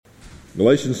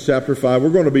Galatians chapter 5. We're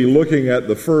going to be looking at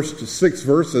the first 6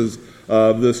 verses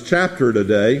of this chapter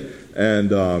today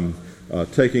and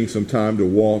taking some time to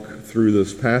walk through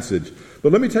this passage.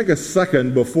 But let me take a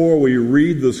second before we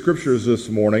read the scriptures this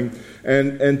morning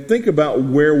and think about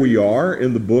where we are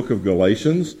in the book of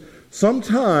Galatians.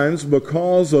 Sometimes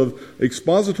because of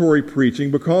expository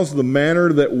preaching, because of the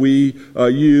manner that we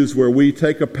use where we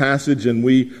take a passage and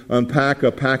we unpack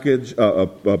a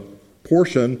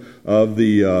portion of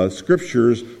the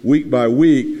scriptures week by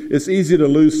week, it's easy to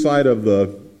lose sight of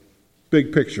the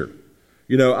big picture.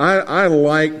 You know, I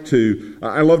love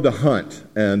to hunt,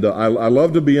 and I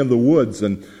love to be in the woods,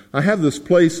 and I have this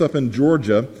place up in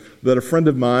Georgia that a friend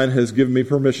of mine has given me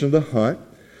permission to hunt,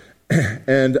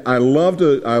 and I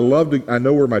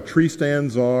know where my tree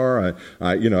stands are.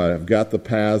 I've got the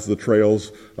paths, the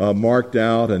trails marked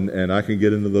out, and I can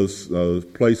get into those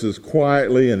places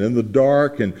quietly and in the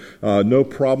dark, and no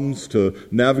problems to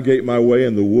navigate my way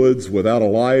in the woods without a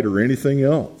light or anything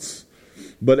else.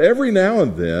 But every now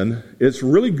and then, it's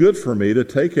really good for me to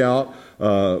take out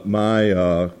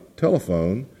my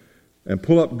telephone and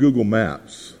pull up Google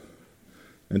Maps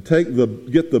and get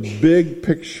the big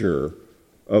picture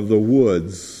of the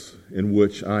woods in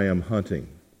which I am hunting,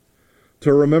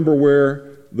 to remember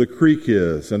where the creek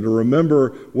is and to remember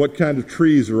what kind of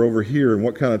trees are over here and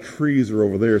what kind of trees are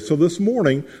over there. So this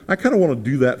morning, I kind of want to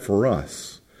do that for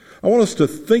us. I want us to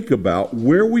think about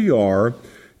where we are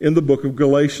in the book of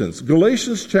Galatians.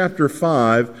 Galatians chapter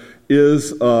 5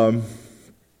 is a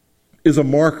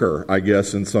marker, I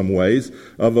guess, in some ways,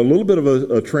 of a little bit of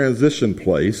a transition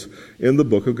place in the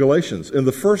book of Galatians. In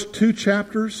the first 2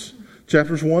 chapters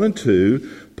 1 and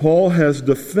 2, Paul has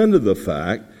defended the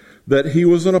fact that he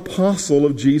was an apostle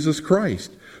of Jesus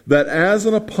Christ. That as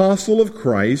an apostle of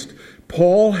Christ,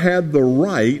 Paul had the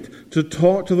right to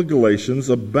talk to the Galatians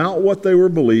about what they were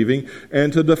believing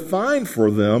and to define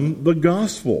for them the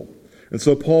gospel. And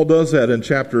so Paul does that in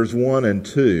chapters 1 and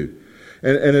 2.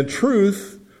 And in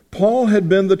truth, Paul had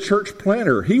been the church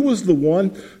planter. He was the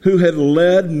one who had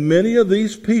led many of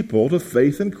these people to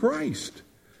faith in Christ.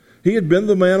 He had been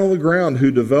the man on the ground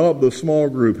who developed the small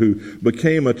group, who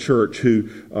became a church, who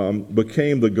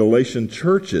became the Galatian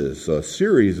churches, a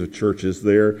series of churches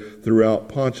there throughout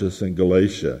Pontus and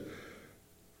Galatia.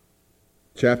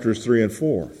 Chapters 3 and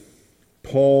 4,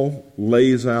 Paul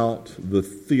lays out the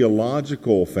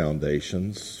theological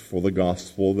foundations for the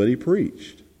gospel that he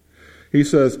preached. He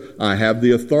says, I have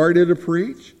the authority to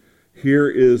preach. Here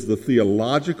is the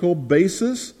theological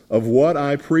basis of what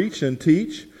I preach and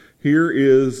teach. Here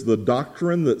is the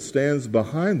doctrine that stands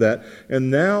behind that.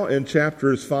 And now in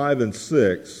chapters 5 and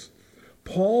 6,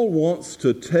 Paul wants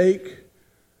to take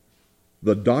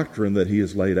the doctrine that he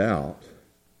has laid out,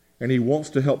 and he wants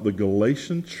to help the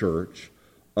Galatian church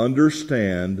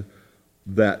understand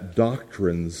that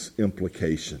doctrine's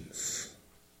implications.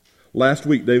 Last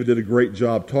week, David did a great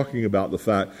job talking about the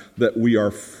fact that we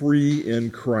are free in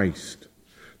Christ.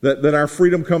 That our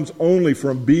freedom comes only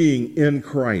from being in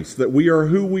Christ. That we are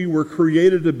who we were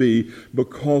created to be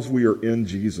because we are in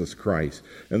Jesus Christ.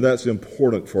 And that's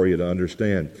important for you to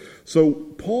understand. So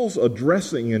Paul's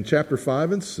addressing in chapter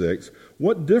 5 and 6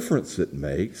 what difference it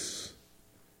makes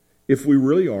if we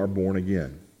really are born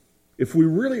again. If we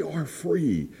really are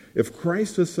free, if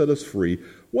Christ has set us free,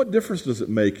 what difference does it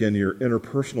make in your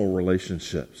interpersonal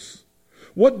relationships?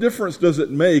 What difference does it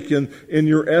make in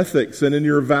your ethics and in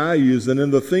your values and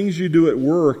in the things you do at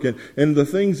work and the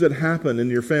things that happen in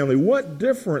your family? What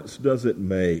difference does it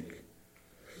make?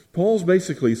 Paul's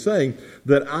basically saying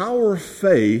that our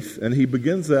faith, and he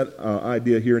begins that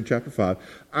idea here in chapter 5,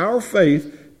 our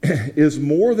faith is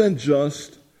more than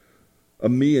just a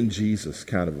me and Jesus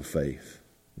kind of a faith.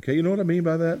 Okay, you know what I mean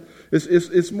by that?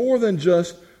 It's more than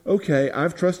just, okay,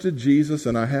 I've trusted Jesus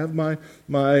and I have my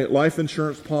life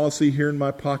insurance policy here in my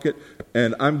pocket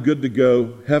and I'm good to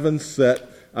go. Heaven's set.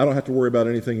 I don't have to worry about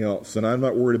anything else. And I'm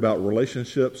not worried about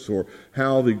relationships or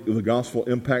how the gospel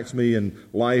impacts me in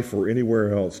life or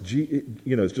anywhere else.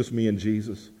 It's just me and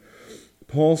Jesus.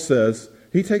 Paul says,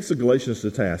 he takes the Galatians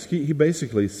to task. He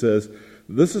basically says,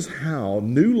 this is how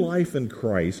new life in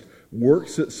Christ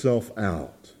works itself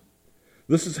out.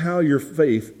 This is how your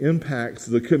faith impacts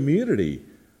the community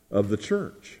of the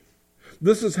church.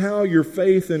 This is how your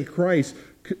faith in Christ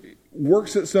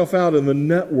works itself out in the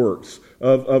networks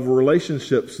of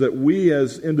relationships that we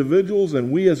as individuals and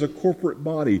we as a corporate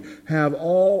body have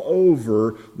all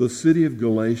over the city of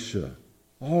Galatia,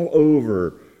 all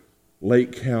over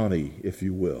Lake County, if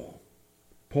you will.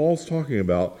 Paul's talking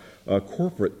about a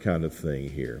corporate kind of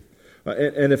thing here.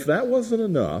 And if that wasn't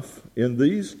enough, in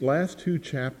these last 2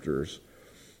 chapters,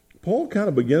 Paul kind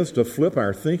of begins to flip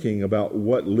our thinking about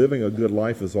what living a good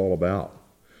life is all about.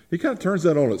 He kind of turns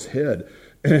that on its head.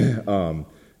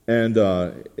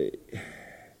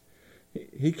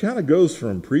 He kind of goes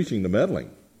from preaching to meddling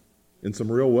in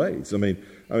some real ways. I mean,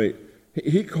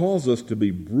 he calls us to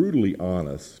be brutally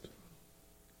honest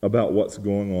about what's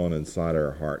going on inside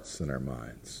our hearts and our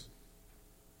minds.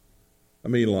 I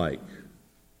mean, like,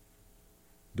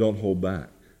 don't hold back.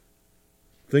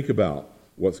 Think about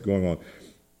what's going on.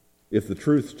 If the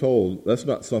truth's told, that's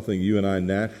not something you and I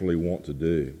naturally want to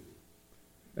do.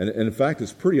 And in fact,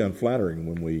 it's pretty unflattering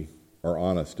when we are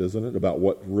honest, isn't it, about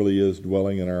what really is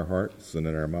dwelling in our hearts and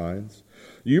in our minds?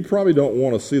 You probably don't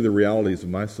want to see the realities of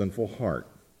my sinful heart.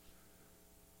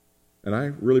 And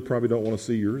I really probably don't want to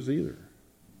see yours either.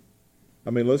 I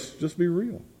mean, let's just be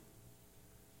real.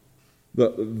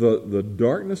 The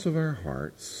darkness of our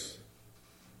hearts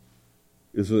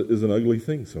is an ugly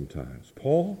thing sometimes.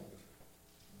 Paul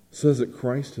says that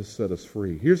Christ has set us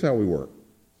free. Here's how we work.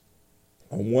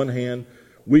 On one hand,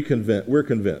 we're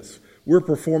convinced. We're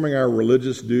performing our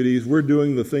religious duties. We're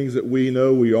doing the things that we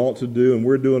know we ought to do, and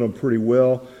we're doing them pretty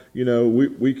well. You know,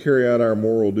 we carry out our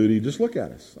moral duty. Just look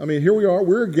at us. I mean, here we are.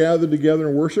 We're gathered together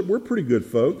in worship. We're pretty good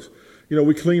folks. You know,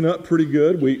 we clean up pretty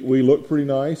good. We look pretty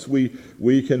nice. We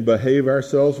can behave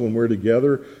ourselves when we're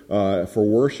together for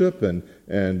worship, and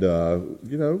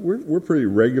you know, we're pretty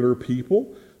regular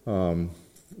people.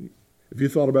 If you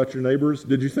thought about your neighbors,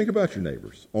 did you think about your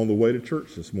neighbors on the way to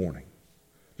church this morning?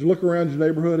 Did you look around your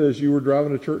neighborhood as you were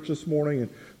driving to church this morning and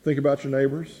think about your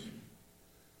neighbors?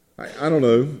 I don't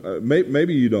know.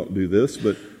 Maybe you don't do this,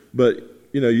 but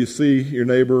you know, you see your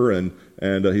neighbor and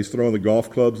he's throwing the golf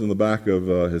clubs in the back of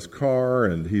his car,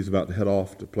 and he's about to head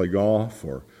off to play golf,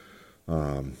 or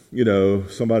you know,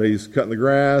 somebody's cutting the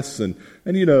grass, and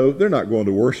you know, they're not going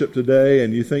to worship today,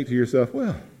 and you think to yourself,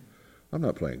 well, I'm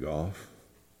not playing golf.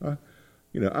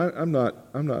 You know, I'm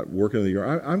not working in the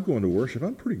yard. I'm going to worship.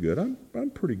 I'm pretty good.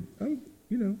 I'm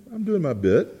doing my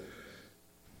bit.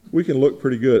 We can look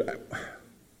pretty good.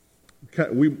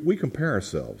 We compare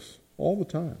ourselves all the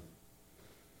time.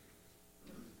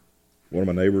 One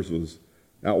of my neighbors was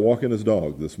out walking his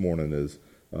dog this morning as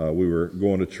we were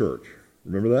going to church.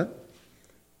 Remember that?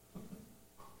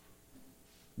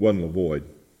 Wasn't a void.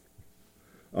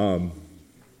 But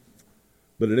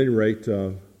at any rate,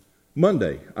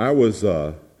 Monday, I was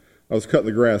cutting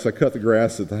the grass. I cut the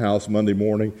grass at the house Monday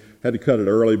morning. Had to cut it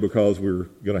early because we were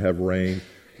going to have rain,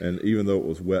 and even though it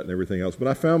was wet and everything else. But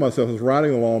I found myself, I was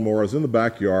riding the lawnmower. I was in the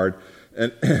backyard,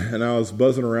 and I was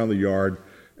buzzing around the yard,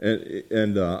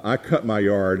 and I cut my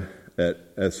yard at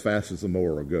as fast as the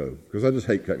mower will go, because I just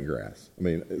hate cutting grass. I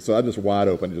mean, so I just wide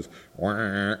open, just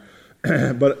and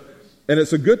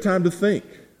it's a good time to think.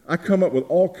 I come up with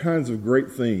all kinds of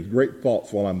great things, great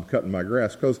thoughts while I'm cutting my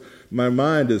grass, because my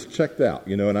mind is checked out,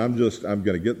 you know, and I'm going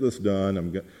to get this done.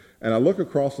 And I look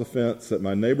across the fence at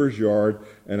my neighbor's yard,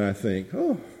 and I think,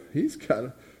 his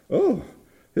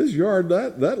yard,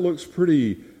 that looks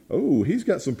pretty, he's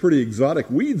got some pretty exotic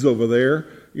weeds over there,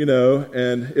 you know.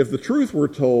 And if the truth were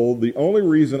told, the only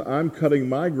reason I'm cutting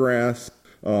my grass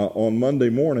on Monday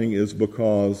morning is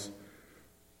because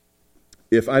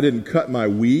if I didn't cut my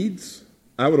weeds,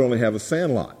 I would only have a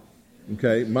sand lot.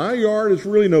 Okay, my yard is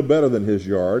really no better than his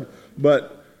yard,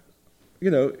 but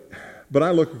you know, but I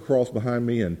look across behind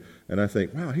me and I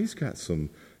think, wow, he's got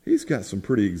some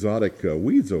pretty exotic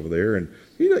weeds over there, and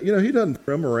he doesn't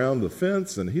trim around the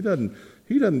fence, and he doesn't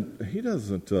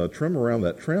trim around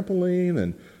that trampoline,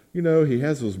 and you know, he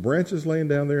has those branches laying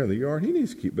down there in the yard. He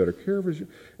needs to keep better care of his yard.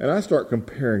 And I start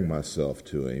comparing myself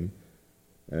to him,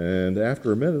 and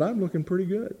after a minute, I'm looking pretty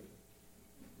good.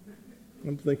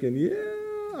 I'm thinking,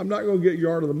 yeah, I'm not going to get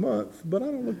yard of the month, but I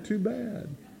don't look too bad.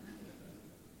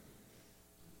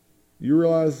 You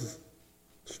realize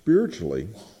spiritually,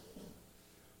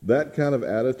 that kind of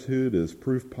attitude is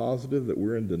proof positive that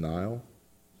we're in denial.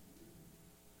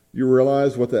 You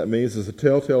realize what that means is a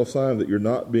telltale sign that you're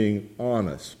not being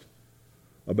honest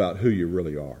about who you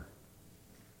really are.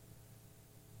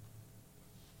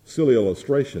 Silly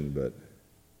illustration, but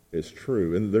it's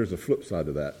true. And there's a flip side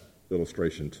to that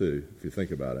illustration too, if you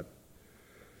think about it.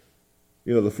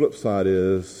 You know, the flip side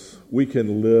is we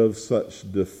can live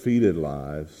such defeated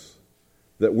lives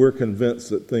that we're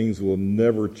convinced that things will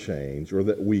never change, or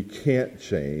that we can't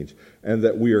change, and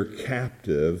that we are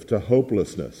captive to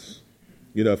hopelessness.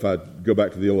 You know, if I go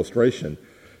back to the illustration,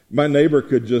 my neighbor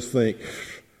could just think,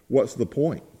 what's the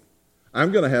point?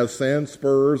 I'm going to have sand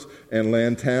spurs and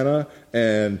lantana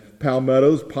and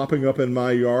palmettos popping up in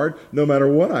my yard no matter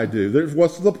what I do.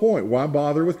 What's the point? Why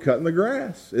bother with cutting the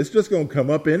grass? It's just going to come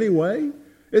up anyway.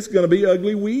 It's going to be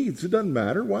ugly weeds. It doesn't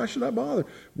matter. Why should I bother?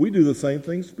 We do the same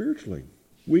thing spiritually.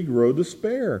 We grow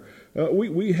despair.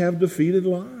 We have defeated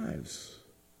lives.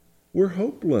 We're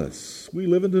hopeless. We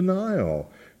live in denial.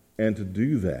 And to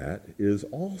do that is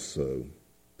also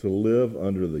to live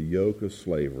under the yoke of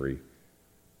slavery.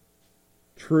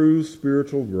 True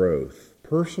spiritual growth,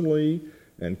 personally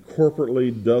and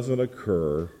corporately, doesn't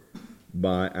occur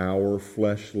by our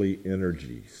fleshly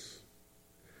energies.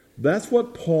 That's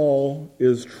what Paul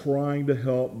is trying to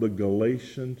help the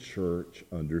Galatian church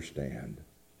understand.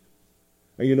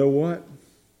 And you know what?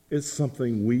 It's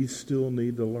something we still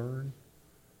need to learn.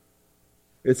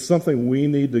 It's something we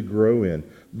need to grow in.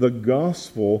 The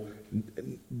gospel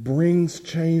brings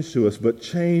change to us, but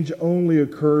change only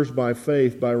occurs by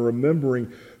faith, by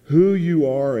remembering who you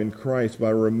are in Christ, by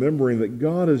remembering that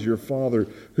God is your Father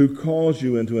who calls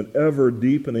you into an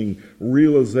ever-deepening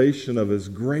realization of His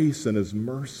grace and His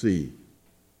mercy.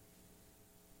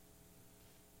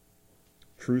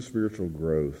 True spiritual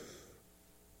growth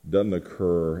doesn't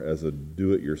occur as a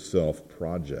do-it-yourself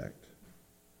project.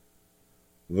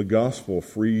 The gospel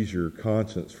frees your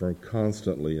conscience from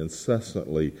constantly,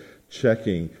 incessantly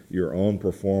checking your own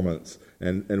performance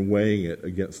and weighing it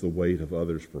against the weight of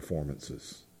others'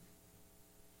 performances.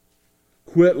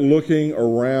 Quit looking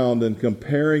around and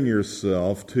comparing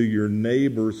yourself to your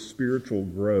neighbor's spiritual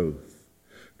growth.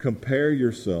 Compare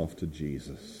yourself to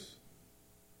Jesus.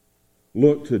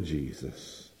 Look to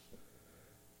Jesus.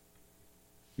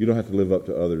 You don't have to live up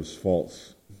to others'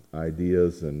 false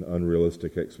ideas and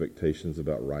unrealistic expectations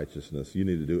about righteousness. You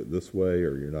need to do it this way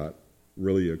or you're not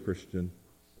really a Christian.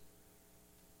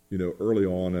 You know, early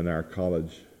on in our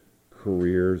college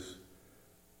careers,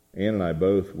 Ann and I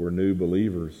both were new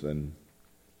believers, and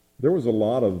there was a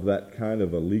lot of that kind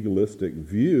of a legalistic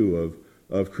view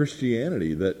of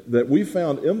Christianity that we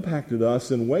found impacted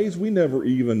us in ways we never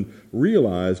even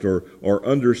realized or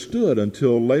understood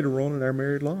until later on in our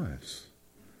married lives.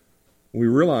 We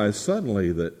realized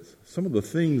suddenly that some of the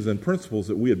things and principles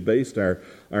that we had based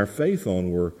our faith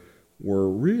on were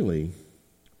really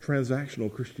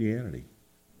transactional Christianity.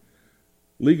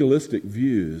 Legalistic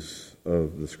views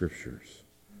of the Scriptures.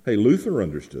 Hey, Luther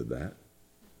understood that.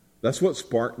 That's what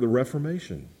sparked the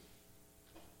Reformation.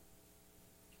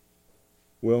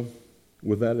 Well,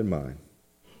 with that in mind,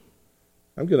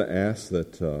 I'm going to ask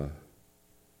that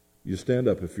you stand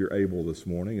up if you're able this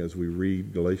morning as we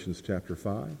read Galatians chapter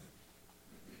 5.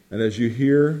 And as you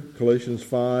hear Galatians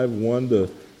 5, 1 to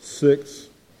 6,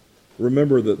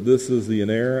 remember that this is the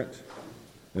inerrant,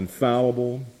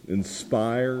 infallible,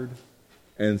 inspired,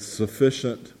 and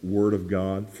sufficient Word of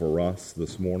God for us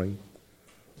this morning.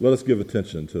 Let us give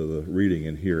attention to the reading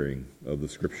and hearing of the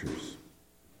Scriptures.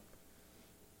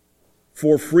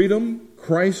 For freedom,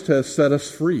 Christ has set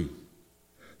us free.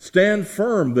 Stand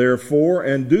firm, therefore,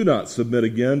 and do not submit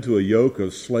again to a yoke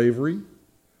of slavery.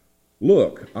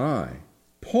 Look, I,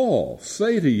 Paul,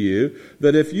 say to you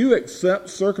that if you accept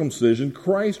circumcision,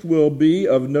 Christ will be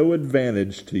of no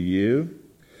advantage to you.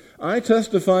 I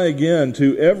testify again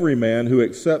to every man who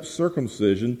accepts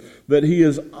circumcision that he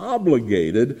is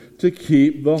obligated to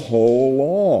keep the whole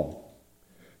law.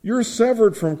 You're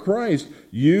severed from Christ,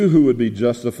 you who would be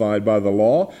justified by the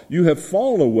law. You have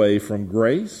fallen away from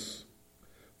grace.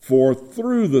 For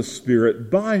through the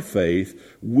Spirit, by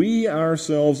faith, we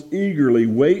ourselves eagerly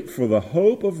wait for the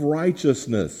hope of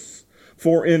righteousness.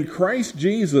 For in Christ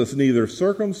Jesus neither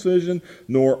circumcision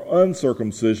nor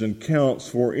uncircumcision counts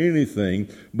for anything,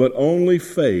 but only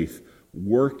faith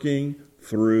working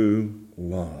through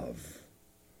love.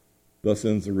 Thus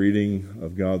ends the reading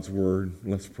of God's Word.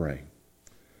 Let's pray.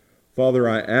 Father,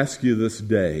 I ask you this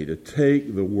day to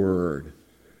take the Word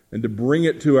and to bring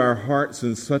it to our hearts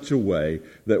in such a way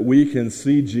that we can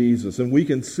see Jesus and we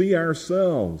can see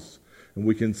ourselves and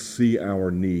we can see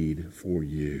our need for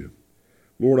you.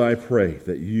 Lord, I pray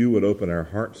that you would open our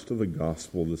hearts to the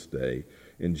gospel this day.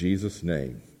 In Jesus'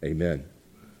 name, amen.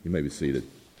 You may be seated.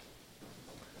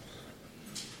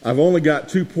 I've only got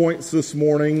 2 points this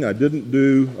morning. I didn't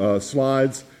do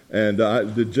slides. And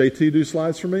did JT do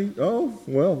slides for me? Oh,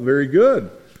 well, very good.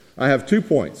 I have 2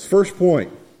 points. First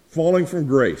point, falling from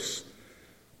grace.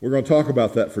 We're going to talk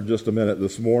about that for just a minute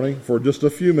this morning, for just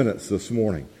a few minutes this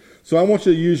morning. So I want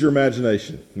you to use your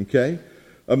imagination, okay?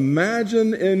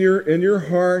 Imagine in your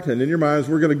heart and in your minds,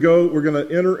 we're going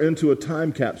to enter into a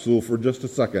time capsule for just a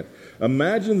second.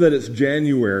 Imagine that it's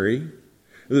January,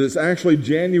 that it's actually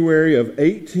January of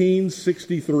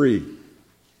 1863.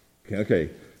 Okay.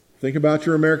 Think about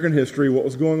your American history, what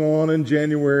was going on in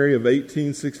January of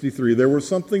 1863. There was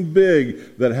something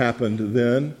big that happened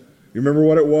then. You remember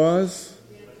what it was?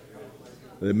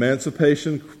 the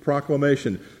Emancipation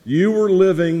Proclamation. You were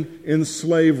living in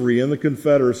slavery in the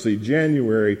Confederacy,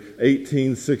 January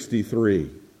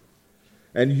 1863.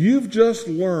 And you've just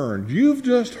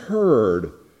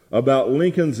heard about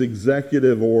Lincoln's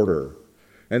executive order.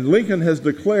 And Lincoln has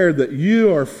declared that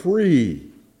you are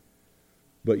free.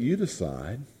 But you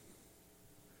decide,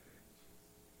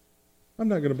 I'm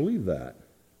not going to believe that.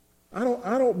 I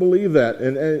don't believe that.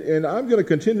 And I'm going to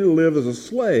continue to live as a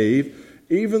slave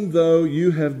even though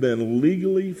you have been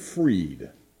legally freed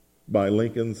by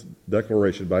Lincoln's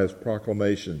declaration, by his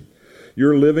proclamation.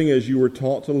 You're living as you were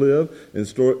taught to live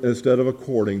instead of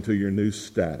according to your new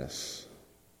status.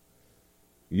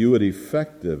 You would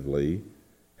effectively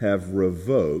have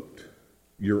revoked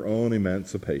your own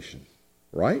emancipation,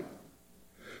 right?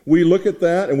 We look at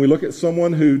that and we look at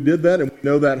someone who did that, and we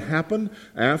know that happened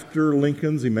after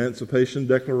Lincoln's Emancipation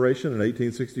Declaration in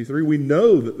 1863. We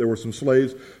know that there were some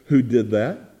slaves who did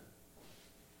that,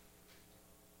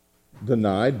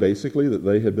 denied basically that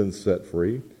they had been set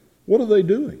free. What are they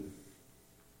doing?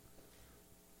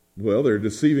 Well, they're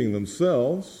deceiving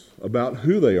themselves about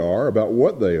who they are, about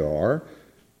what they are,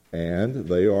 and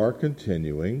they are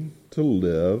continuing to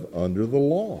live under the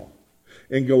law.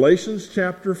 In Galatians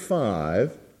chapter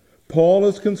 5, Paul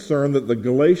is concerned that the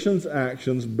Galatians'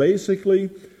 actions basically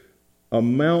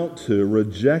amount to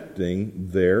rejecting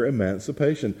their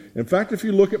emancipation. In fact, if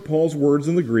you look at Paul's words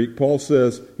in the Greek, Paul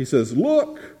says,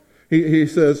 look. He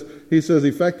says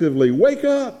effectively, wake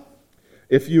up.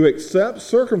 If you accept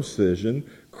circumcision,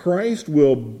 Christ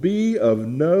will be of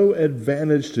no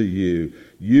advantage to you.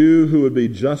 You who would be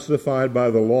justified by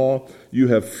the law, you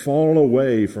have fallen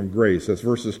away from grace. That's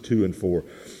verses 2 and 4.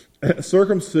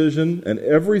 Circumcision and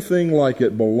everything like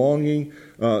it belonging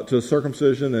to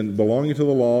circumcision and belonging to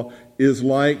the law is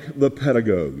like the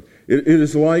pedagogue. It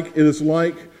is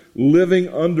like living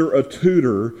under a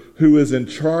tutor who is in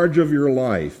charge of your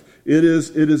life. It is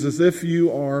as if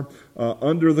you are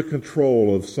under the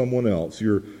control of someone else.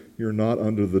 You're not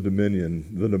under the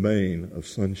domain of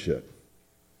sonship.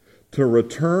 To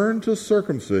return to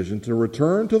circumcision, to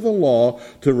return to the law,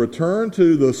 to return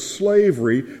to the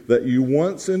slavery that you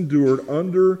once endured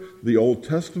under the Old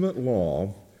Testament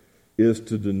law is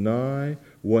to deny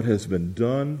what has been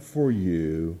done for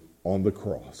you on the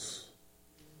cross.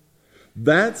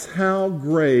 That's how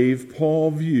grave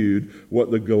Paul viewed what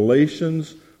the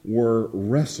Galatians were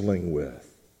wrestling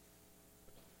with.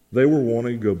 They were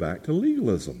wanting to go back to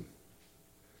legalism.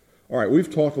 All right,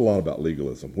 we've talked a lot about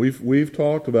legalism. We've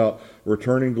talked about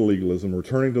returning to legalism,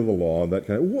 returning to the law, and that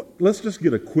kind of. Let's just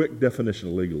get a quick definition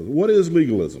of legalism. What is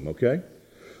legalism? Okay,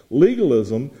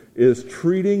 legalism is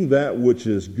treating that which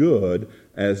is good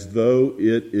as though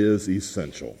it is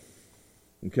essential.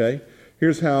 Okay,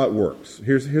 here's how it works.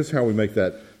 Here's how we make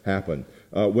that happen.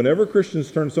 Whenever Christians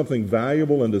turn something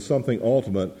valuable into something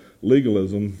ultimate,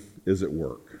 legalism is at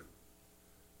work.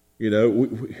 You know,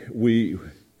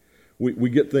 we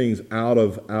get things out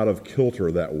of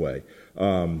kilter that way.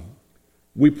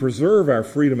 We preserve our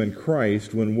freedom in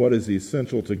Christ when what is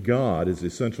essential to God is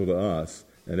essential to us,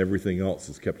 and everything else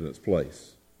is kept in its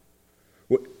place.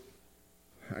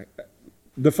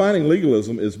 Defining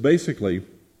legalism is basically,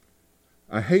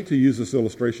 I hate to use this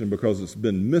illustration because it's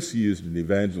been misused in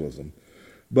evangelism,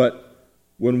 but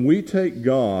when we take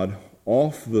God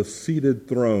off the seated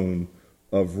throne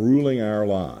of ruling our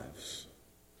lives,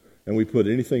 and we put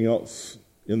anything else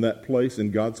in that place, in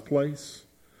God's place,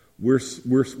 we're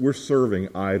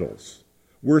serving idols.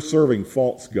 We're serving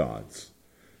false gods.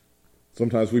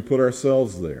 Sometimes we put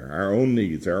ourselves there, our own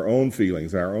needs, our own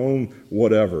feelings, our own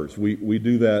whatevers. We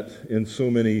do that in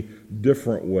so many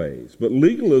different ways. But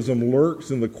legalism lurks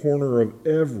in the corner of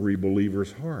every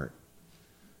believer's heart.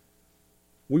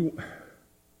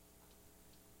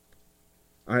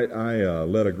 I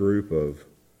led a group of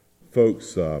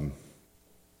folks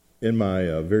in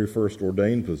my very first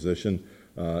ordained position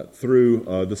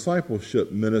through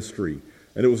discipleship ministry.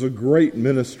 And it was a great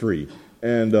ministry.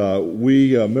 And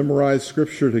we memorized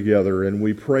Scripture together, and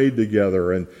we prayed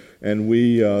together, and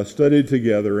we studied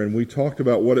together, and we talked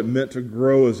about what it meant to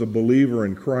grow as a believer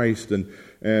in Christ.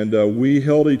 And we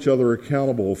held each other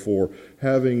accountable for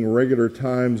having regular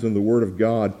times in the Word of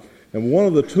God. And one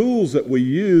of the tools that we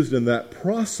used in that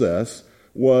process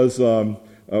was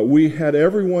we had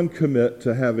everyone commit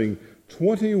to having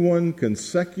 21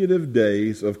 consecutive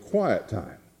days of quiet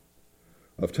time,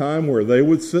 of time where they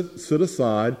would sit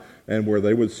aside and where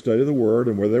they would study the Word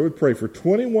and where they would pray for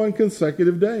 21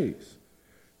 consecutive days.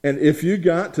 And if you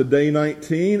got to day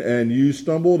 19 and you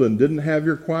stumbled and didn't have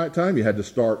your quiet time, you had to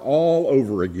start all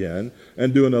over again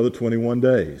and do another 21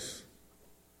 days.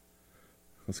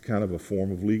 That's kind of a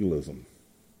form of legalism.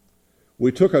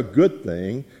 We took a good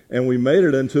thing and we made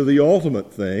it into the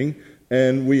ultimate thing,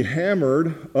 and we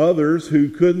hammered others who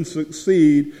couldn't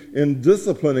succeed in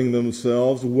disciplining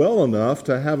themselves well enough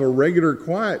to have a regular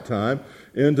quiet time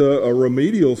into a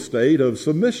remedial state of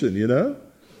submission, you know?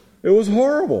 It was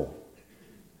horrible.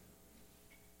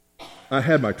 I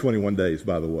had my 21 days,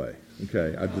 by the way.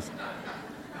 Okay,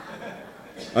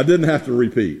 I didn't have to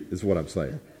repeat, is what I'm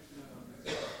saying.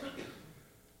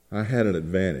 I had an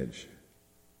advantage.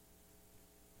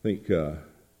 I think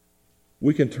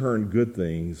we can turn good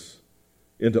things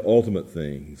into ultimate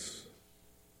things,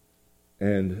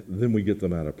 and then we get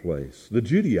them out of place. The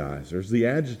Judaizers, the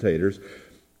agitators,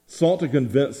 sought to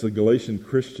convince the Galatian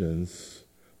Christians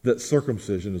that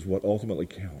circumcision is what ultimately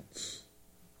counts.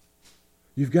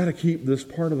 You've got to keep this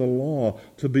part of the law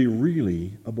to be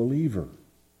really a believer,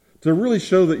 to really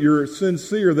show that you're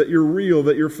sincere, that you're real,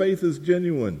 that your faith is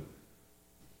genuine.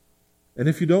 And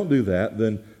if you don't do that,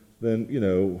 then you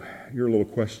know, you're a little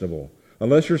questionable.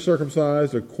 Unless you're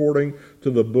circumcised according to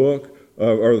the book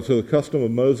or to the custom of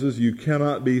Moses, you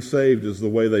cannot be saved, is the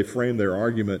way they frame their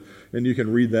argument. And you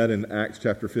can read that in Acts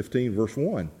chapter 15, verse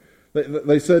 1.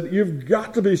 They said, you've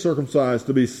got to be circumcised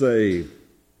to be saved.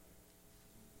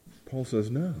 Paul says,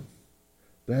 no,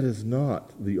 that is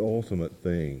not the ultimate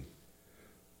thing.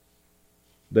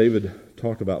 David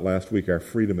talked about last week our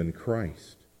freedom in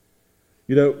Christ.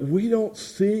 You know, we don't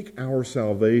seek our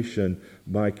salvation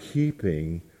by law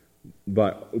keeping,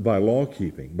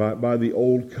 by the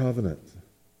old covenant.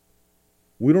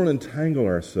 We don't entangle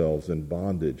ourselves in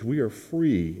bondage. We are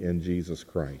free in Jesus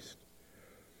Christ.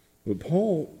 But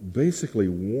Paul basically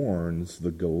warns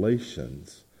the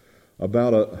Galatians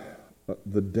about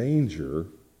the danger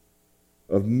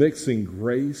of mixing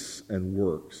grace and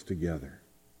works together.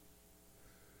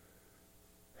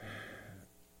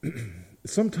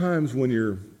 Sometimes when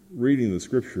you're reading the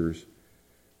Scriptures,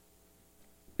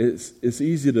 it's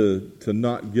easy to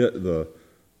not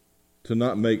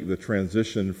make the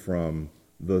transition from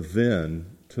the then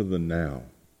to the now.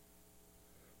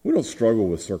 We don't struggle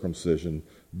with circumcision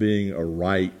being a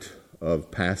rite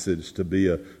of passage to be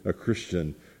a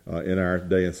Christian in our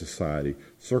day and society.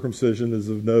 Circumcision is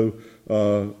of no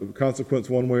consequence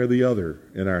one way or the other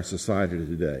in our society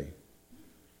today.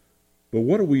 But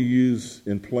what do we use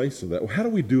in place of that? How do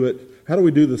we do it? How do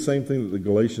we do the same thing that the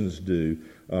Galatians do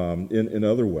in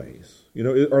other ways? You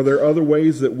know, are there other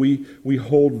ways that we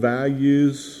hold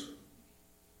values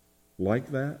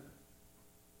like that?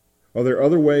 Are there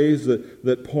other ways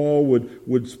that Paul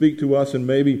would speak to us and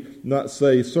maybe not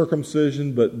say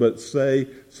circumcision, but say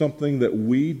something that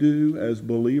we do as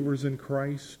believers in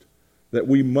Christ, that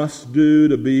we must do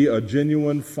to be a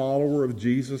genuine follower of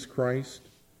Jesus Christ?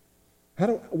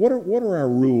 What are our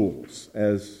rules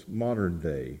as modern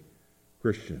day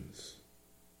Christians?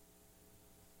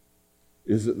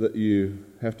 Is it that you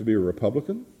have to be a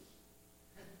Republican?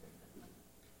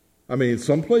 I mean,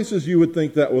 some places you would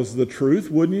think that was the truth,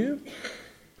 wouldn't you?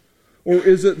 Or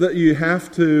is it that you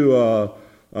have to,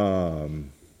 I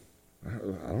don't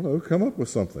know, come up with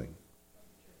something?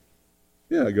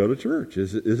 Yeah, go to church.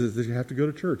 Is it that you have to go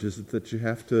to church? Is it that you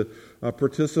have to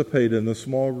participate in a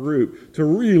small group to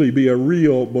really be a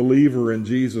real believer in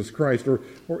Jesus Christ? Or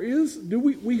do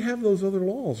we have those other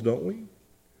laws, don't we?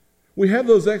 We have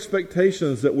those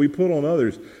expectations that we put on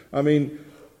others. I mean,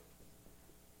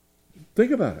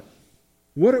 think about it.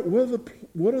 What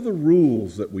are the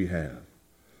rules that we have?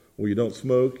 Well, you don't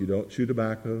smoke, you don't chew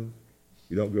tobacco,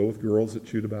 you don't go with girls that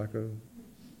chew tobacco,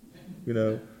 you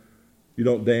know. You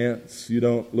don't dance. You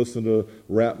don't listen to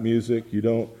rap music. You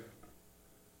don't.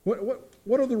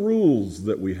 What are the rules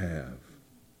that we have?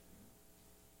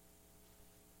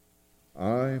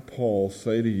 I, Paul,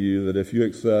 say to you that if you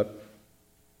accept,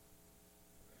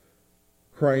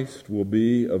 Christ will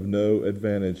be of no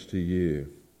advantage to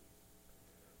you.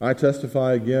 I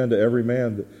testify again to every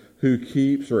man who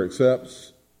keeps or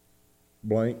accepts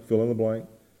blank, fill in the blank,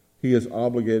 he is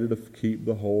obligated to keep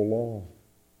the whole law.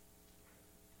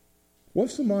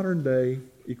 What's the modern day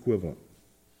equivalent?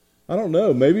 I don't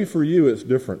know. Maybe for you it's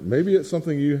different. Maybe it's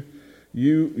something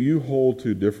you hold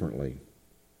to differently.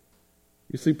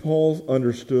 You see, Paul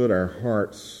understood our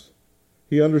hearts.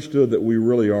 He understood that we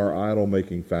really are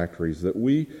idol-making factories, that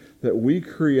we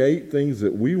create things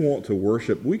that we want to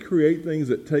worship. We create things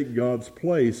that take God's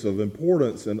place of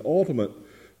importance and ultimate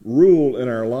rule in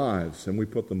our lives, and we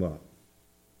put them up.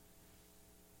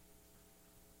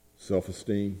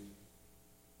 Self-esteem,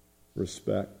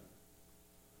 respect,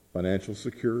 financial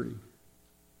security.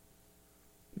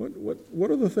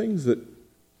 What are the things that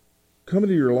come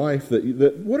into your life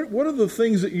what are the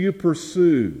things that you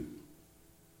pursue?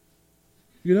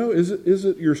 You know, is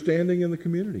it your standing in the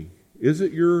community? Is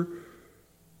it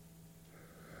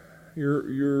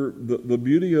the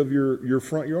beauty of your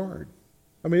front yard?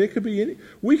 I mean, it could be any.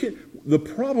 The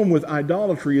problem with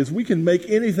idolatry is we can make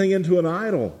anything into an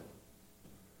idol.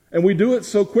 And we do it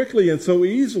so quickly and so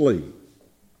easily.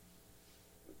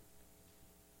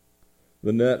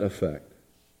 The net effect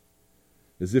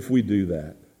is if we do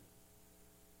that,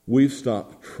 we've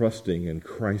stopped trusting in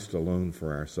Christ alone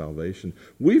for our salvation.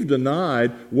 We've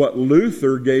denied what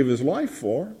Luther gave his life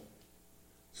for.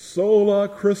 Sola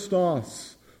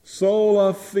Christus,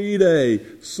 sola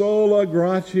fide, sola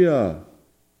gratia,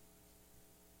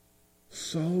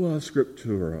 sola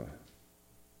scriptura,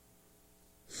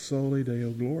 soli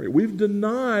Deo gloria. We've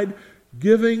denied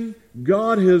giving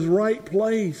God his right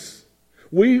place.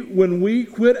 When we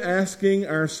quit asking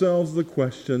ourselves the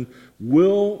question,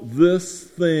 will this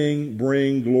thing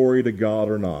bring glory to God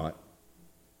or not?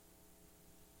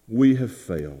 We have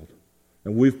failed.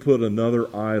 And we've put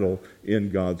another idol in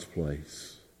God's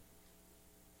place.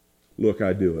 Look,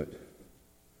 I do it.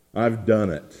 I've done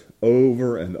it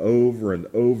over and over and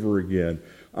over again.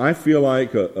 I feel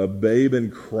like a babe in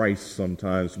Christ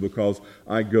sometimes because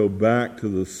I go back to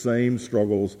the same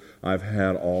struggles I've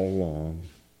had all along.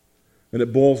 And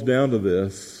it boils down to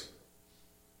this.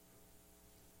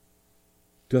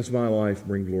 Does my life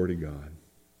bring glory to God?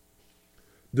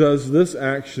 Does this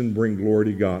action bring glory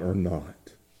to God or not?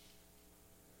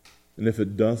 And if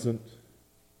it doesn't,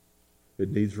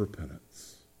 it needs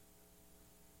repentance.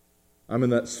 I'm in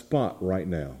that spot right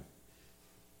now.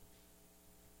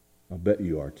 I'll bet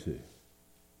you are too.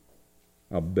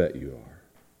 I'll bet you are.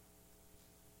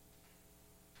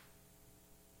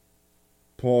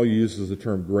 Paul uses the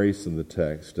term grace in the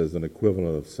text as an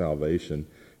equivalent of salvation.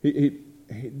 He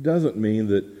doesn't mean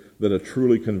that a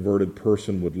truly converted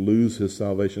person would lose his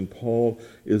salvation. Paul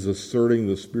is asserting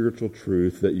the spiritual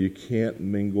truth that you can't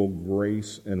mingle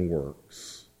grace and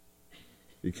works.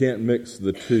 You can't mix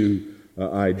the two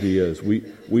ideas.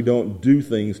 We don't do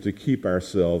things to keep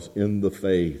ourselves in the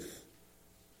faith.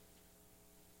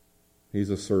 He's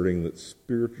asserting that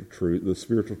the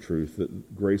spiritual truth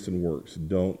that grace and works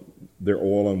they're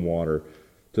oil and water.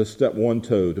 To step one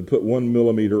toe, to put 1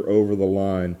 millimeter over the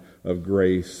line of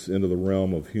grace into the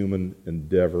realm of human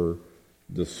endeavor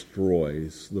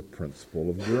destroys the principle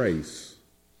of grace.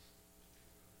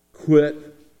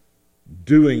 Quit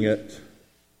doing it.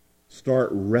 Start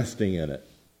resting in it,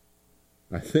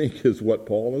 I think is what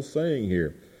Paul is saying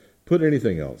here. Put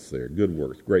anything else there. Good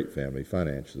works, great family,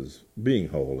 finances, being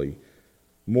holy,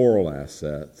 moral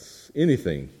assets,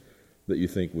 anything that you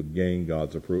think would gain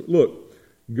God's approval. Look,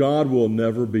 God will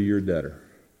never be your debtor.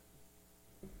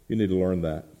 You need to learn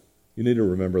that. You need to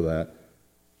remember that.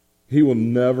 He will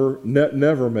never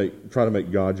try to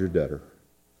make God your debtor.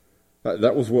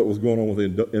 That was what was going on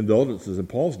with the indulgences in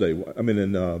Paul's day.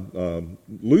 In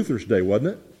Luther's day,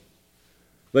 wasn't it?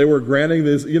 They were granting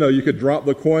this, you could drop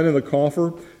the coin in the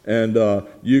coffer and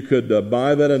you could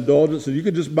buy that indulgence, and you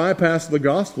could just bypass the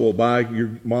gospel by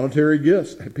your monetary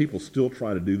gifts. People still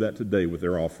try to do that today with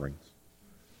their offerings.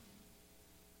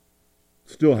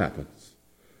 Still happens.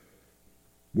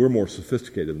 We're more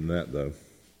sophisticated than that, though.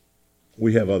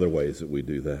 We have other ways that we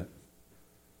do that.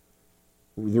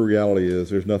 The reality is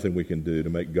there's nothing we can do to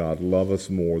make God love us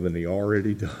more than he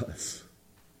already does.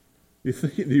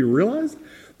 Do you realize?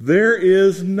 There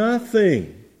is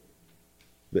nothing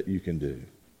that you can do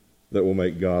that will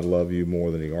make God love you more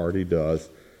than he already does.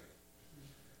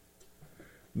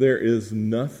 There is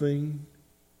nothing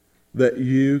that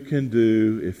you can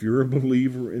do if you're a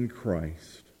believer in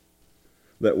Christ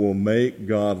that will make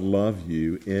God love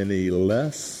you any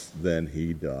less than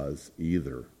he does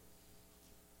either.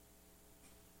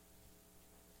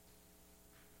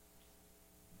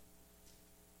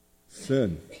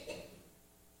 Sin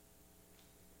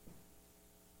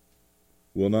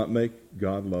will not make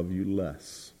God love you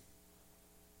less.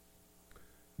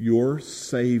 Your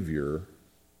Savior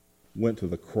went to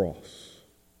the cross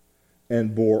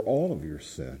and bore all of your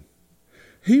sin.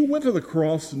 He went to the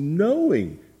cross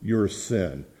knowing your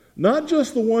sin, not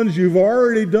just the ones you've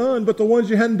already done, but the ones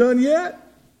you hadn't done yet.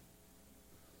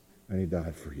 And he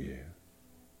died for you.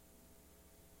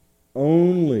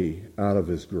 Only out of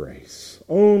his grace,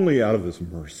 only out of his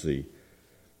mercy,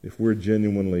 if we're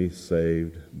genuinely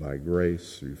saved by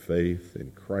grace through faith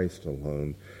in Christ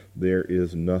alone, there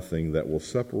is nothing that will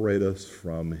separate us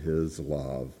from his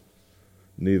love.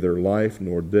 Neither life,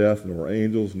 nor death, nor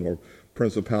angels, nor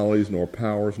principalities, nor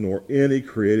powers, nor any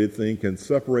created thing can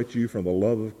separate you from the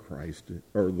love of Christ,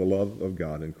 or the love of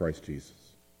God in Christ Jesus.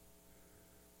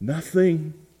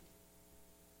 Nothing.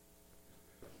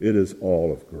 It is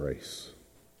all of grace.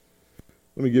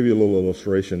 Let me give you a little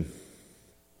illustration.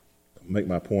 make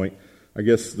my point. I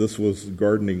guess this was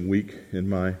gardening week in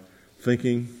my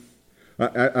thinking. All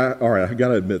right, I got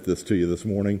to admit this to you this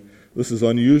morning. This is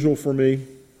unusual for me.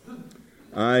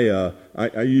 I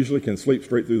usually can sleep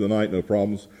straight through the night, no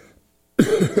problems.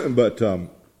 But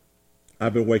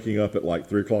I've been waking up at like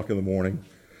 3 o'clock in the morning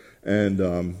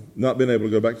and not being able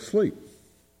to go back to sleep.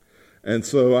 And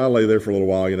so I lay there for a little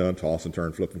while, and toss and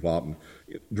turn, flip and flop, and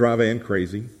drive Ann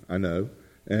crazy, I know.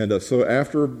 And so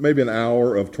after maybe an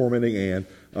hour of tormenting Ann,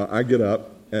 I get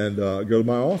up and go to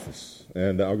my office,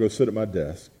 and I'll go sit at my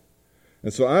desk.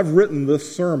 And so I've written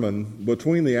this sermon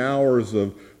between the hours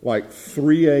of like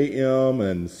 3 a.m.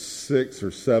 and 6 or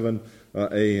 7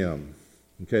 a.m.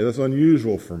 Okay, that's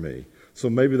unusual for me. So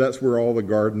maybe that's where all the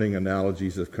gardening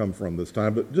analogies have come from this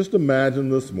time. But just imagine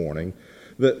this morning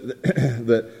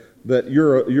that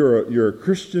you're a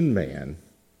Christian man,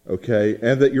 okay,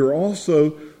 and that you're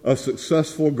also a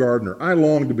successful gardener. I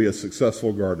long to be a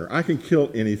successful gardener. I can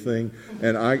kill anything,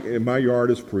 and my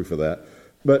yard is proof of that.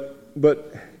 But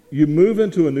you move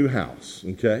into a new house,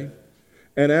 okay,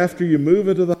 and after you move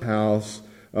into the house,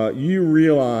 you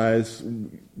realize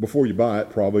before you buy it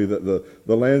probably that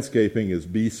the landscaping is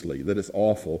beastly, that it's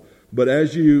awful. But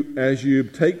as you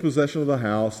take possession of the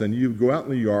house and you go out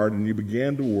in the yard and you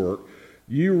begin to work,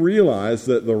 you realize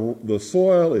that the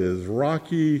soil is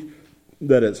rocky,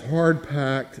 that it's hard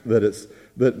packed, that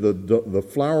the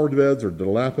flower beds are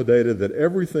dilapidated, that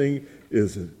everything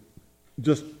is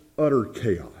just utter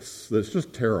chaos, that it's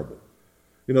just terrible.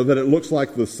 That it looks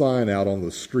like the sign out on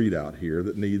the street out here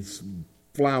that needs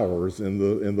flowers in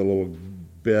the little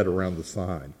bed around the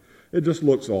sign. It just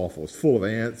looks awful. It's full of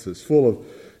ants. It's full of,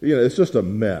 it's just a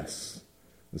mess.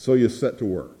 And so you set to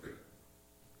work.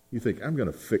 You think, I'm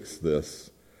going to fix this.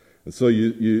 And so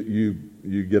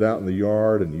you get out in the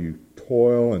yard and you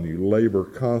toil and you labor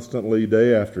constantly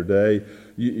day after day.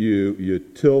 You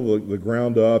till the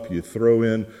ground up, you throw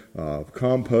in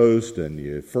compost and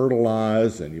you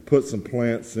fertilize and you put some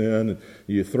plants in and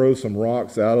you throw some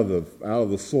rocks out of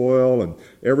the soil, and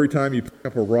every time you pick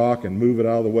up a rock and move it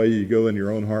out of the way, you go in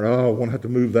your own heart, I won't have to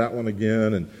move that one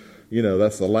again, and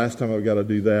that's the last time I've got to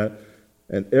do that.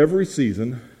 And every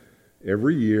season,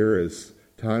 every year, as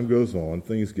time goes on,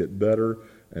 things get better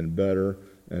and better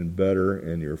and better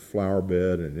in your flower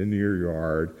bed and in your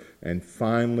yard. And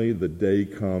finally, the day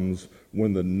comes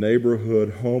when the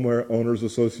Neighborhood Homeowners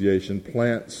Association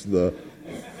plants the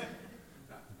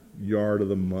Yard of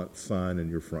the Month sign in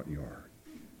your front yard.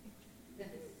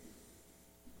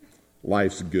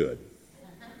 Life's good.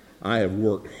 I have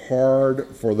worked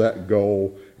hard for that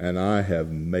goal, and I have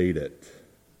made it.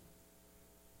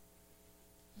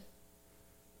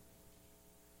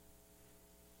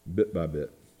 Bit by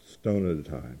bit, stone at a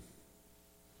time.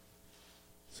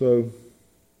 So,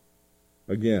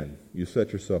 again, you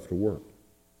set yourself to work.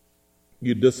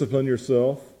 You discipline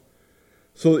yourself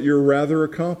so that you're rather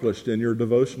accomplished in your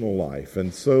devotional life,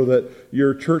 and so that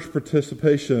your church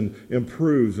participation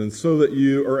improves, and so that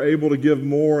you are able to give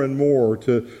more and more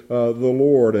to the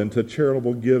Lord and to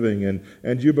charitable giving,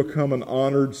 and you become an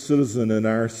honored citizen in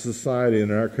our society,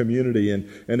 in our community,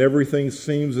 and everything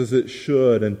seems as it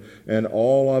should, and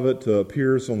all of it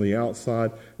appears on the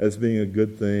outside as being a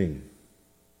good thing.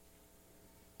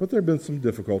 But there have been some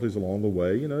difficulties along the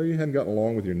way. You hadn't gotten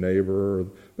along with your neighbor, or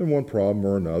been one problem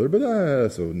or another. But they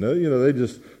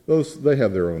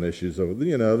have their own issues over.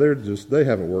 They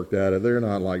haven't worked at it. They're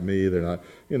not like me. They're not.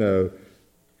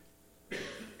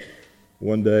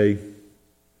 One day,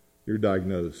 you're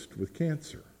diagnosed with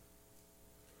cancer,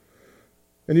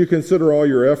 and you consider all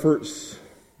your efforts,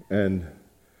 and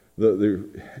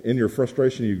in your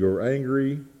frustration, you grow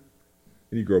angry, and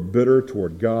you grow bitter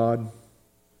toward God.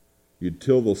 You'd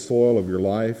till the soil of your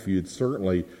life. You'd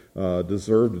certainly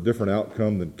deserved a different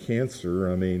outcome than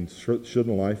cancer. I mean,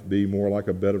 shouldn't life be more like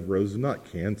a bed of roses, not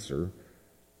cancer?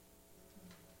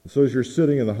 So as you're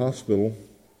sitting in the hospital,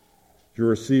 you're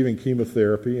receiving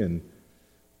chemotherapy, and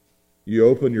you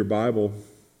open your Bible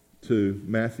to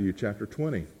Matthew chapter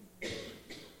 20.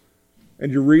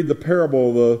 And you read the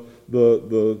parable,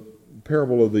 the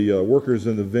parable of the workers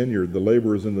in the vineyard, the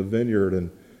laborers in the vineyard,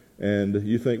 and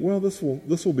you think, well, this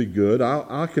will be good.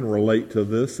 I can relate to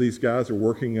this. These guys are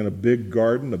working in a big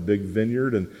garden, a big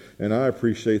vineyard, and I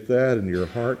appreciate that. And your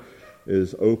heart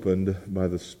is opened by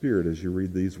the Spirit as you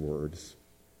read these words.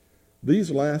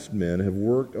 These last men have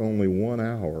worked only 1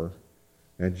 hour,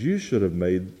 and you have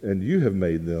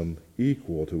made them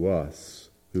equal to us,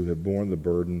 who have borne the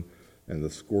burden and the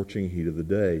scorching heat of the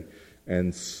day.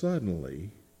 And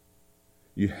suddenly,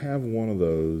 you have one of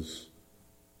those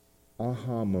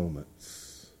aha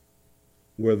moments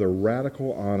where the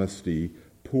radical honesty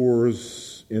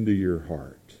pours into your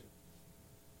heart.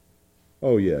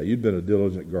 Oh yeah, you'd been a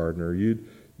diligent gardener,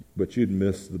 but you'd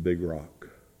miss the big rock.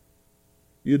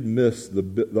 You'd miss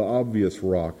the obvious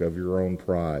rock of your own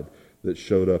pride that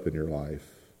showed up in your life.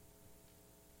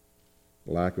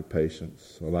 A lack of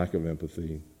patience, a lack of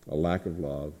empathy, a lack of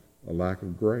love, a lack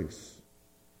of grace.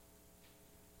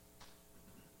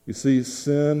 You see,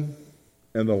 sin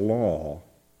and the law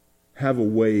have a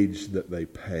wage that they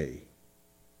pay.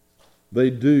 They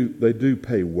do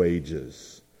pay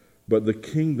wages. But the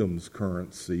kingdom's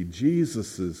currency,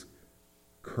 Jesus'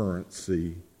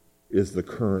 currency, is the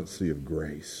currency of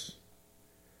grace.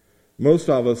 Most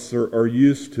of us are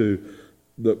used to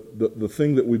the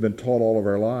thing that we've been taught all of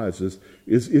our lives is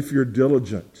if you're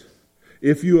diligent,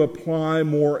 if you apply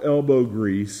more elbow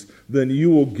grease, then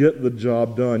you will get the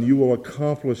job done. You will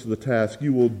accomplish the task.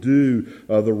 You will do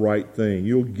the right thing.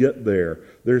 You'll get there.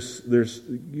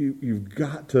 You've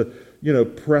got to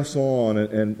press on,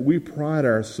 and we pride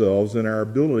ourselves in our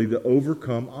ability to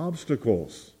overcome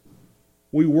obstacles.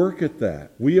 We work at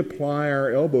that. We apply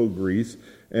our elbow grease,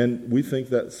 and we think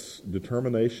that's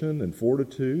determination and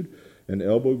fortitude, and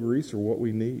elbow grease are what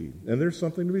we need. And there's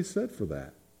something to be said for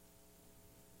that.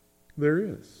 There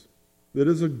is. It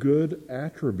is a good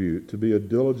attribute to be a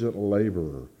diligent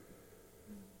laborer.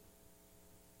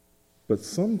 But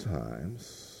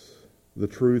sometimes the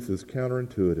truth is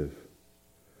counterintuitive.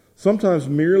 Sometimes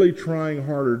merely trying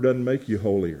harder doesn't make you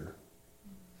holier.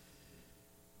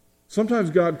 Sometimes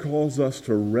God calls us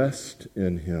to rest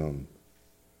in Him.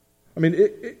 I mean,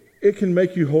 it can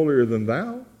make you holier than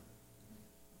thou.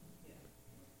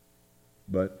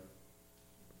 But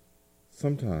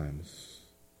sometimes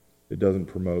it doesn't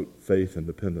promote faith and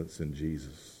dependence in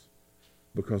Jesus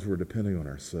because we're depending on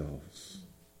ourselves.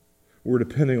 We're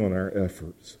depending on our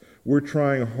efforts. We're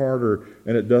trying harder,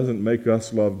 and it doesn't make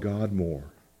us love God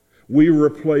more. We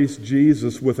replace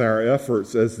Jesus with our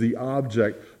efforts as the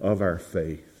object of our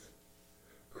faith.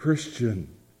 Christian,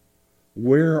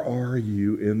 where are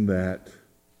you in that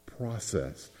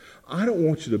process? I don't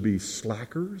want you to be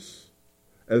slackers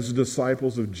as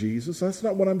disciples of Jesus. That's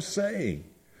not what I'm saying.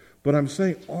 But I'm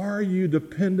saying, are you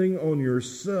depending on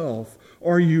yourself?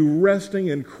 Are you resting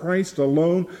in Christ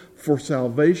alone for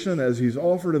salvation as He's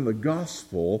offered in the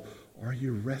gospel? Are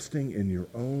you resting in your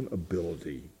own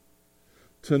ability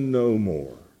to know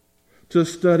more, to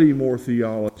study more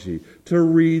theology, to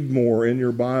read more in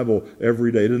your Bible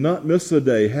every day, to not miss a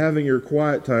day, having your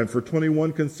quiet time for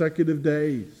 21 consecutive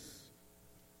days?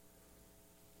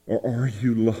 Or are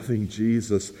you loving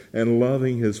Jesus and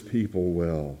loving His people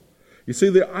well? You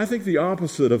see, I think the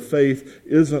opposite of faith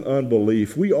isn't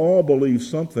unbelief. We all believe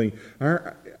something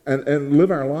and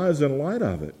live our lives in light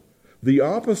of it. The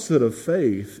opposite of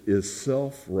faith is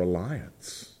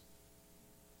self-reliance.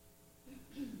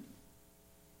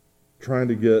 Trying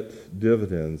to get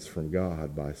dividends from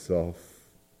God by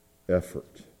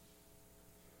self-effort.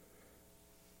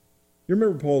 You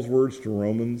remember Paul's words to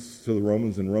the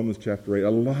Romans in Romans chapter 8? I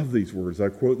love these words. I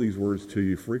quote these words to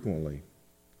you frequently.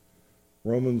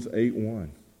 Romans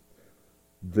 8:1.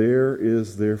 There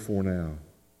is therefore now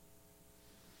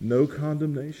no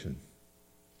condemnation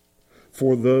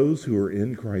for those who are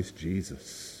in Christ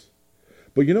Jesus.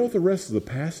 But you know what the rest of the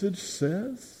passage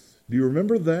says? Do you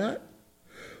remember that?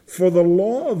 For the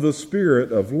law of the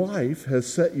Spirit of life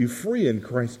has set you free in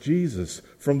Christ Jesus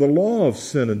from the law of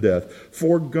sin and death.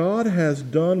 For God has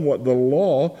done what the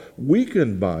law,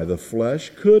 weakened by the flesh,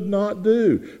 could not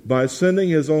do, by sending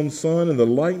His own Son in the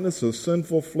likeness of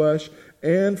sinful flesh,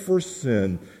 and for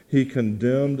sin He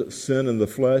condemned sin in the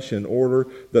flesh in order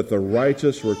that the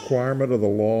righteous requirement of the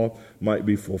law might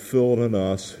be fulfilled in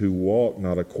us who walk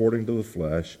not according to the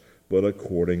flesh, but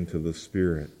according to the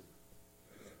Spirit.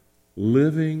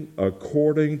 Living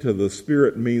according to the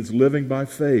Spirit means living by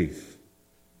faith.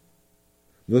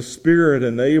 The Spirit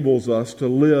enables us to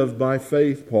live by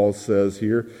faith, Paul says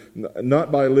here,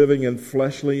 not by living in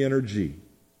fleshly energy,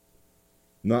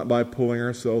 not by pulling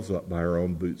ourselves up by our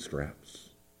own bootstraps.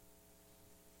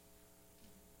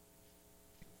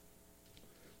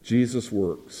 Jesus'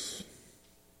 works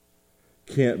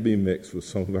can't be mixed with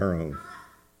some of our own.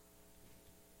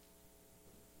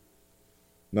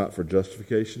 Not for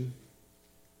justification,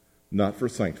 not for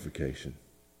sanctification.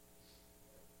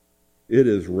 It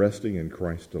is resting in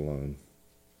Christ alone.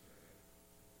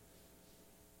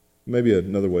 Maybe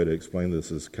another way to explain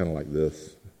this is kind of like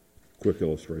this. Quick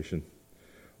illustration.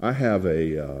 I have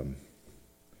a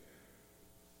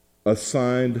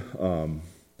signed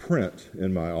print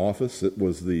in my office. It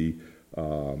was the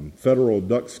federal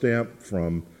duck stamp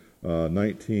from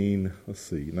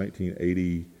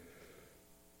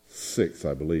 1986,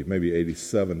 I believe, maybe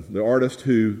 87. The artist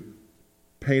who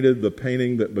painted the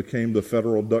painting that became the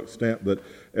federal duck stamp that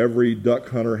every duck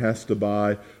hunter has to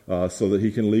buy so that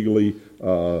he can legally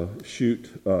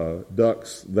shoot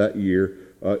ducks that year.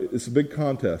 It's a big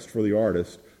contest for the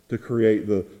artist to create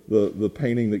the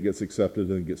painting that gets accepted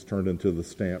and gets turned into the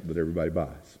stamp that everybody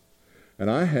buys. And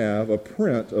I have a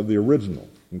print of the original.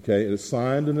 Okay, it's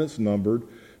signed and it's numbered,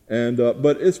 and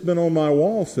but it's been on my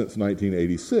wall since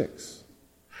 1986,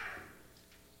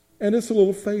 and it's a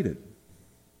little faded.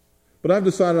 But I've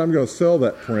decided I'm going to sell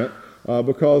that print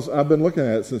because I've been looking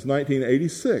at it since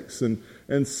 1986,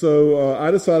 and so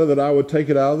I decided that I would take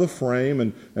it out of the frame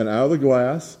and out of the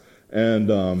glass, and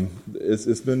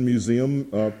it's been museum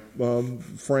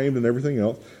framed and everything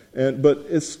else, but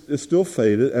it's still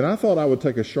faded. And I thought I would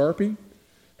take a Sharpie,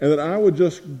 and that I would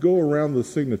just go around the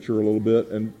signature a little bit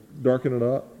and darken it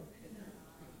up.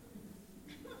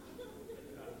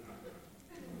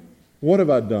 What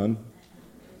have I done?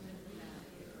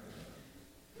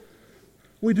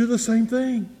 We do the same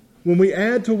thing. When we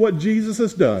add to what Jesus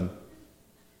has done,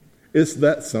 it's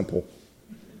that simple.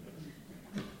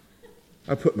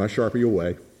 I put my Sharpie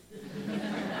away.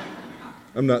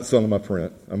 I'm not selling my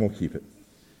print. I'm going to keep it.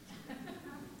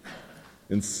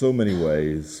 In so many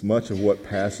ways, much of what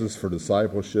passes for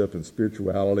discipleship and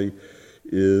spirituality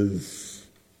is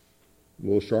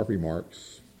little Sharpie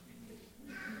marks.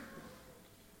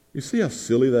 You see how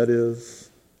silly that is?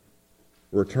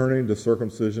 Returning to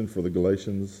circumcision for the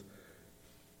Galatians,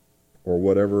 or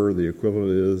whatever the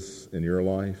equivalent is in your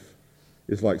life.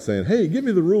 It's like saying, hey, give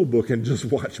me the rule book and just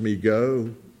watch me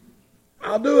go.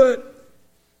 I'll do it.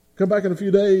 Come back in a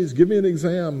few days. Give me an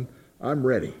exam. I'm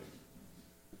ready.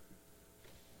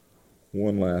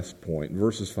 One last point,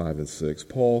 verses 5 and 6.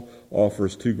 Paul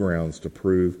offers two grounds to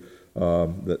prove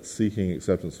that seeking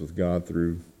acceptance with God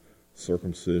through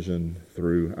circumcision,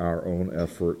 through our own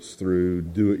efforts, through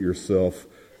do-it-yourself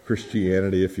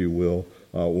Christianity, if you will,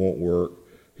 won't work.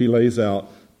 He lays out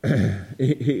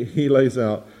he lays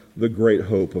out the great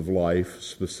hope of life,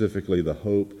 specifically the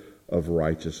hope of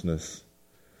righteousness.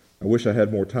 I wish I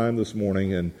had more time this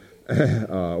morning, and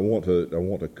I want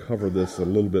to cover this a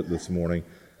little bit this morning.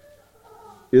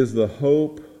 Is the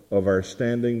hope of our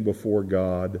standing before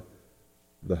God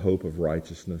the hope of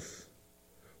righteousness?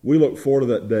 We look forward to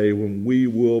that day when we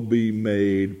will be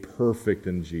made perfect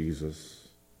in Jesus.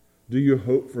 Do you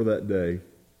hope for that day?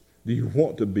 Do you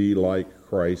want to be like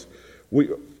Christ?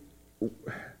 The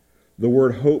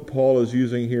word hope Paul is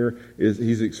using here is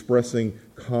he's expressing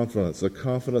confidence, a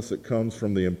confidence that comes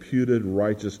from the imputed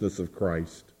righteousness of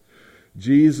Christ.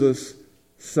 Jesus'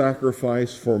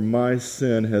 sacrifice for my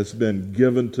sin has been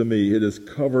given to me. It has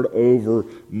covered over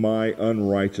my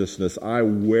unrighteousness. I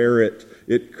wear it.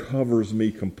 It covers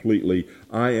me completely.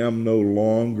 I am no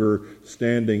longer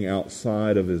standing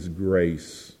outside of His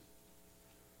grace.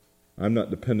 I'm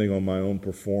not depending on my own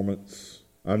performance.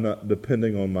 I'm not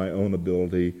depending on my own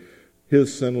ability.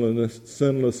 His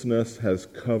sinlessness has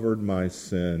covered my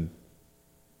sin.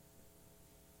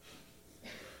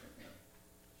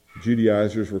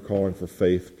 Judaizers were calling for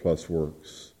faith plus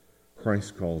works.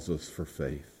 Christ calls us for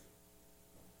faith.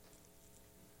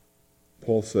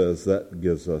 Paul says that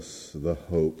gives us the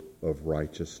hope of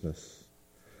righteousness.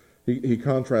 He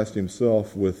contrasts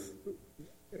himself with,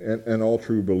 and all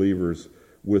true believers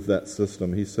with that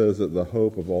system. He says that the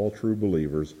hope of all true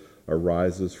believers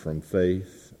arises from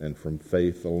faith and from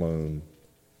faith alone.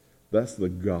 That's the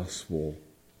gospel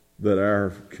that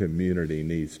our community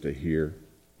needs to hear.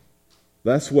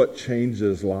 That's what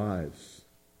changes lives,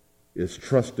 is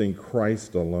trusting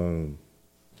Christ alone.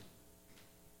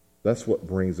 That's what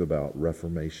brings about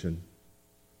reformation.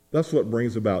 That's what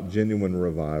brings about genuine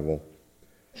revival.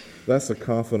 That's a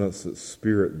confidence that's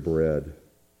spirit-bred.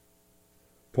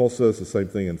 Paul says the same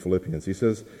thing in Philippians. He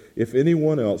says, if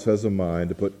anyone else has a mind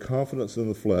to put confidence in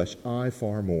the flesh, I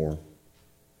far more.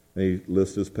 And he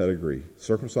lists his pedigree.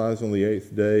 Circumcised on the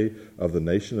 8th day, of the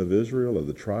nation of Israel, of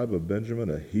the tribe of Benjamin,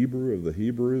 a Hebrew of the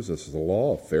Hebrews, as to the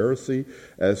law, a Pharisee,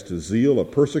 as to zeal, a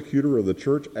persecutor of the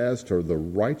church, as to the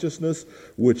righteousness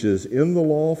which is in the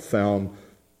law, found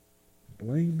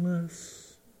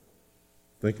blameless.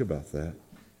 Think about that.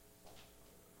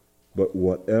 But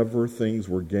whatever things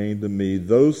were gained to me,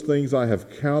 those things I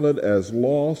have counted as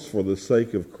loss for the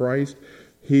sake of Christ.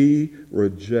 He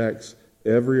rejects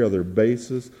every other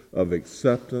basis of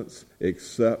acceptance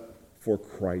except for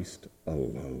Christ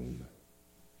alone.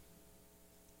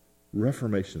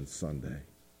 Reformation Sunday.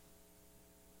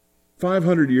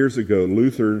 500 years ago,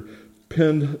 Luther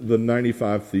penned the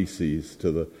 95 Theses to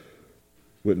the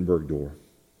Wittenberg door.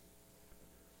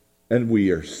 And we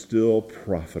are still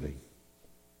profiting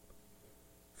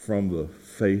from the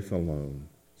faith alone,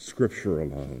 Scripture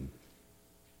alone,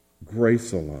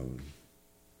 grace alone,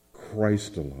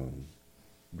 Christ alone,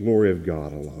 glory of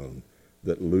God alone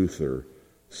that Luther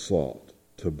sought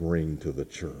to bring to the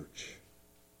church.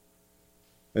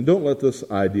 And don't let this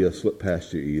idea slip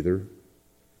past you either.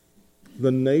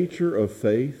 The nature of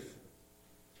faith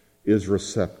is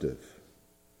receptive.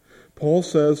 Paul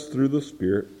says through the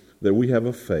Spirit that we have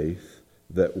a faith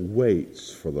that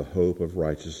waits for the hope of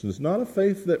righteousness. Not a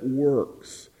faith that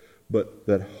works, but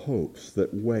that hopes,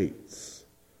 that waits.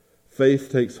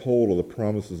 Faith takes hold of the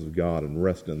promises of God and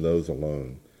rests in those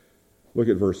alone. Look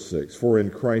at verse 6. For in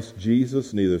Christ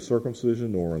Jesus neither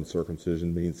circumcision nor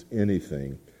uncircumcision means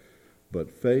anything, but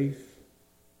faith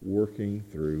working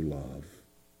through love.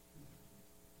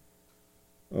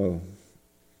 Oh,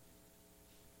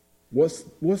 what's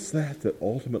that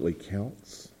ultimately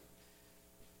counts?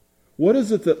 What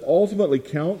is it that ultimately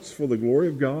counts for the glory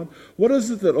of God? What is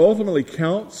it that ultimately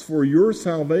counts for your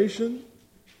salvation?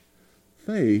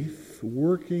 Faith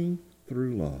working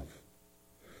through love.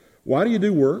 Why do you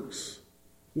do works?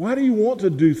 Why do you want to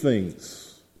do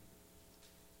things?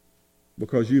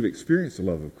 Because you've experienced the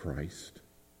love of Christ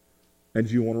and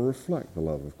you want to reflect the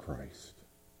love of Christ.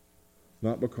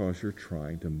 Not because you're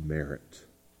trying to merit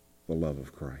the love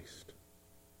of Christ.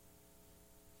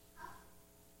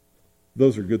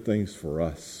 Those are good things for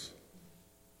us.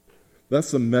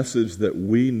 That's the message that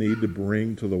we need to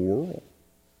bring to the world.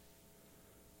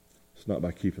 It's not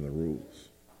by keeping the rules.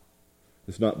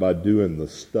 It's not by doing the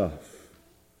stuff.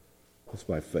 It's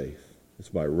by faith. It's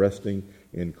by resting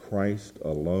in Christ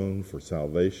alone for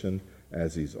salvation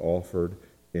as He's offered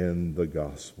in the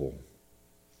gospel.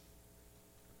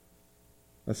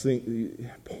 I think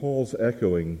Paul's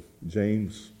echoing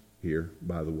James here,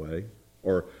 by the way.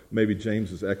 Or maybe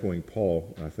James is echoing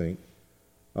Paul, I think.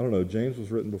 I don't know. James was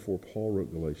written before Paul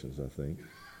wrote Galatians, I think.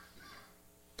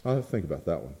 I'll have to think about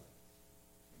that one.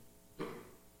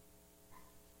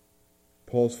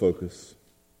 Paul's focus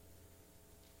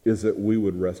is that we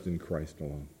would rest in Christ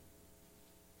alone.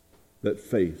 That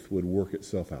faith would work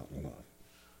itself out in love.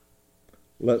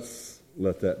 Let's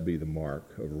let that be the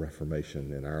mark of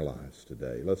reformation in our lives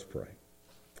today. Let's pray.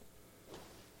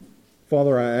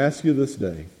 Father, I ask you this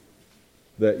day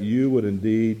that you would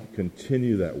indeed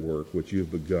continue that work which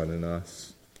you've begun in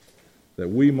us, that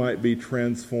we might be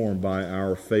transformed by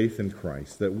our faith in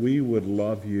Christ, that we would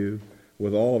love you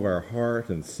with all of our heart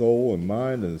and soul and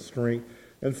mind and strength,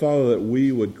 and Father, that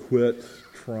we would quit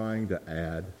trying to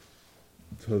add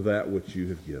to that which you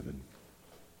have given.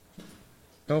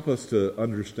 Help us to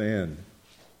understand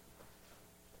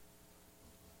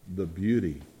the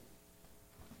beauty,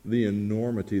 the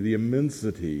enormity, the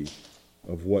immensity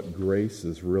of what grace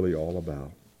is really all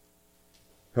about.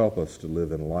 Help us to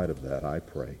live in light of that, I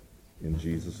pray. In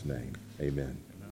Jesus' name, amen.